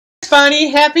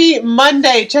Bonnie. Happy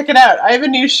Monday. Check it out. I have a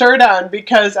new shirt on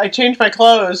because I changed my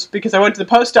clothes because I went to the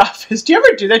post office. Do you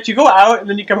ever do that? You go out and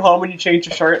then you come home and you change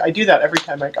your shirt? I do that every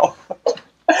time I go.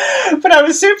 But I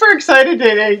was super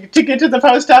excited to get to the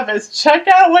post office. Check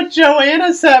out what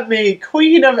Joanna sent me.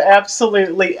 Queen of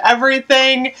absolutely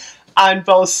everything on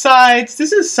both sides.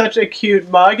 This is such a cute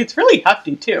mug. It's really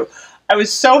hefty too. I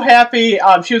was so happy.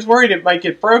 She was worried it might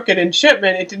get broken in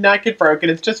shipment. It did not get broken.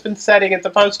 It's just been sitting at the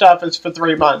post office for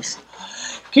 3 months.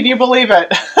 Can you believe it?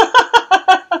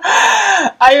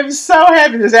 I am so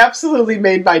happy. This absolutely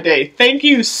made my day. Thank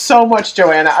you so much,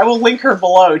 Joanna. I will link her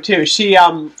below, too. She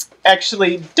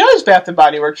actually does Bath &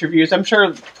 Body Works reviews. I'm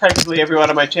sure practically everyone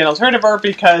on my channel has heard of her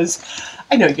because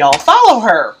I know y'all follow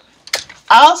her.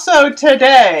 Also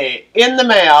today, in the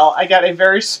mail, I got a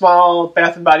very small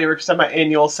Bath & Body Works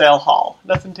semi-annual sale haul.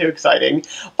 Nothing too exciting.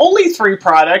 Only 3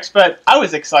 products, but I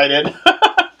was excited.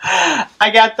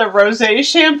 I got the Rosé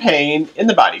Champagne in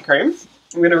the body cream.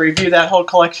 I'm going to review that whole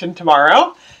collection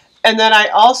tomorrow. And then I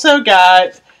also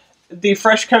got the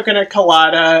Fresh Coconut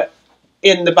Colada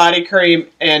in the body cream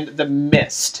and the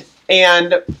mist.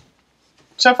 And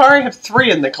so far I have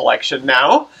 3 in the collection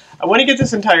now. I want to get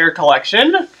this entire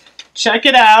collection. Check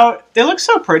it out. They look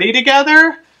so pretty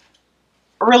together.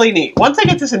 Really neat. Once I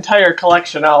get this entire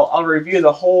collection, I'll review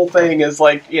the whole thing as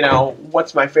like, you know,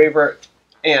 what's my favorite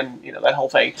and, you know, that whole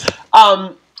thing.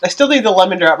 I still need the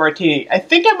lemon drop martini. I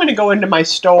think I'm going to go into my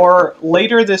store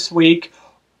later this week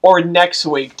or next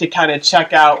week to kind of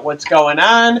check out what's going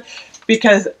on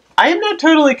because I am not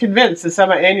totally convinced the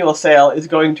semi-annual sale is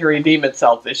going to redeem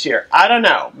itself this year. I don't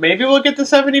know. Maybe we'll get the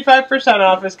 75%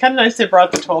 off. It's kind of nice they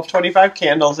brought the 12.25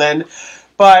 candles in.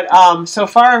 But so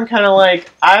far I'm kind of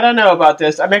like, I don't know about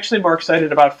this. I'm actually more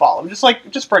excited about fall. I'm just like,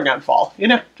 just bring on fall. You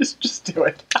know, just do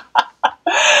it.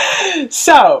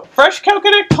 So, Fresh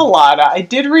Coconut Colada. I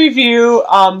did review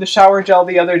the shower gel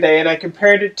the other day and I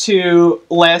compared it to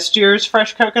last year's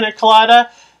Fresh Coconut Colada.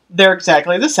 They're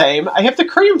exactly the same. I have the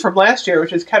cream from last year,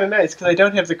 which is kind of nice because I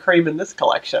don't have the cream in this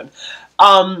collection.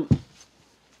 Not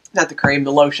the cream,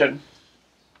 the lotion.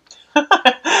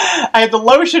 I had the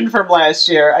lotion from last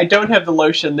year. I don't have the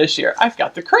lotion this year. I've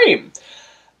got the cream.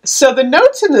 So the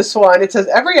notes in this one, it says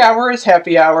every hour is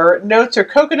happy hour. Notes are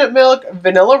coconut milk,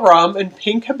 vanilla rum, and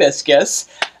pink hibiscus.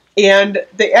 And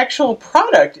the actual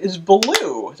product is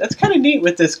blue. That's kind of neat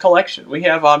with this collection. We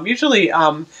have, usually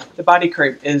the body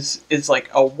cream is like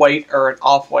a white or an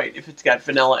off-white if it's got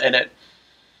vanilla in it.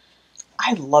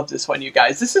 I love this one, you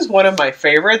guys. This is one of my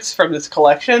favorites from this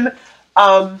collection.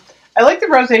 I like the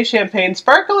Rosé Champagne.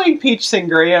 Sparkling Peach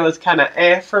Sangria was kind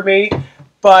of for me.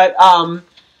 But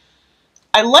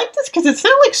I like this because it's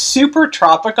not like super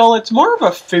tropical. It's more of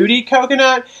a foodie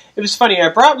coconut. It was funny. I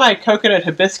brought my coconut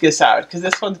hibiscus out because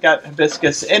this one's got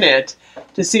hibiscus in it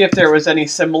to see if there was any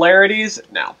similarities.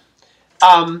 No.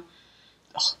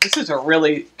 This is a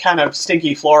really kind of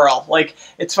stinky floral. Like,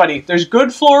 it's funny. There's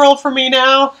good floral for me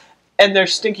now, and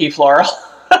there's stinky floral.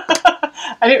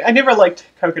 I never liked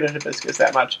coconut hibiscus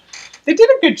that much. They did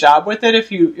a good job with it if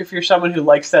you're someone who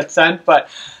likes that scent, but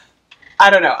I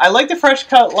don't know. I like the fresh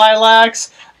cut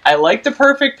lilacs. I like the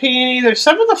perfect peony. There's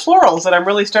some of the florals that I'm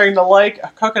really starting to like.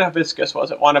 Coconut hibiscus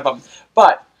wasn't one of them.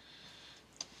 But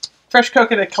Fresh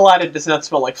Coconut Colada does not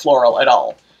smell like floral at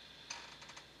all.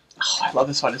 Oh, I love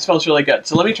this one. It smells really good.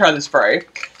 So let me try the spray.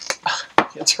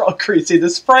 It's all greasy. The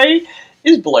spray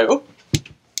is blue. I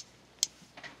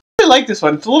really like this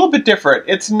one. It's a little bit different.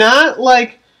 It's not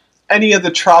like any of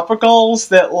the tropicals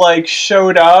that like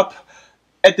showed up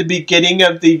at the beginning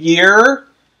of the year.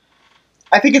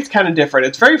 I think it's kind of different.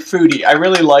 It's very foodie. I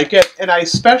really like it. And I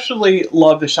especially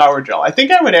love the shower gel. I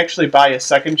think I would actually buy a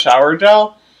second shower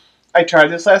gel. I tried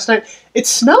this last night. It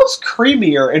smells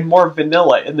creamier and more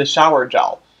vanilla in the shower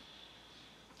gel.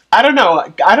 I don't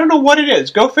know. I don't know what it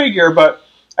is. Go figure, but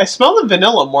I smell the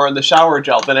vanilla more in the shower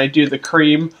gel than I do the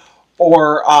cream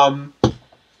or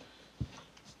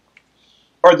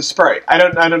the spray. I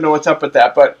don't know what's up with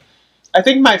that, but I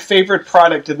think my favorite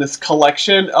product in this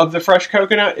collection of the Fresh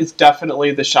Coconut is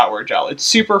definitely the shower gel. It's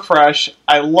super fresh.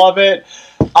 I love it.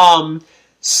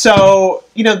 So,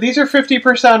 you know, these are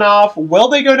 50% off. Will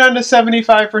they go down to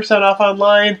 75% off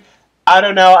online? I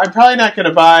don't know. I'm probably not going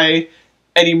to buy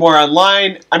any more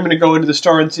online. I'm going to go into the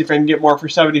store and see if I can get more for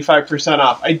 75%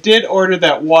 off. I did order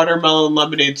that watermelon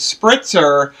lemonade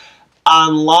spritzer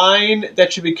online.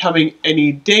 That should be coming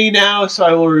any day now, so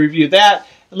I will review that.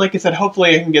 And like I said,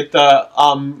 hopefully I can get the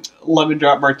lemon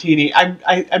drop martini.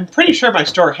 I'm pretty sure my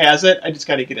store has it. I just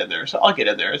got to get in there. So I'll get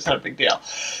in there. It's not a big deal.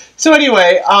 So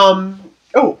anyway,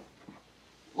 oh,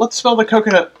 let's smell the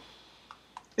coconut.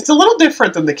 It's a little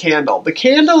different than the candle. The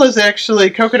candle is actually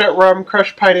coconut rum,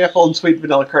 crushed pineapple, and sweet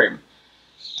vanilla cream.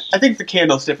 I think the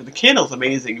candle's different. The candle's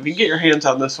amazing. If you can get your hands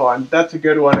on this one, that's a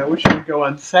good one. I wish it would go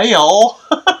on sale.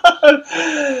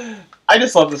 I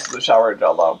just love this as a shower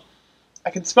gel, though. I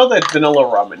can smell that vanilla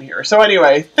rum in here. So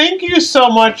anyway, thank you so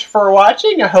much for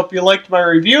watching. I hope you liked my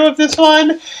review of this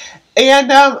one.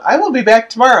 And I will be back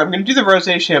tomorrow. I'm going to do the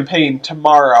rosé champagne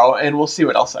tomorrow, and we'll see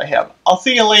what else I have. I'll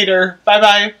see you later.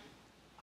 Bye-bye.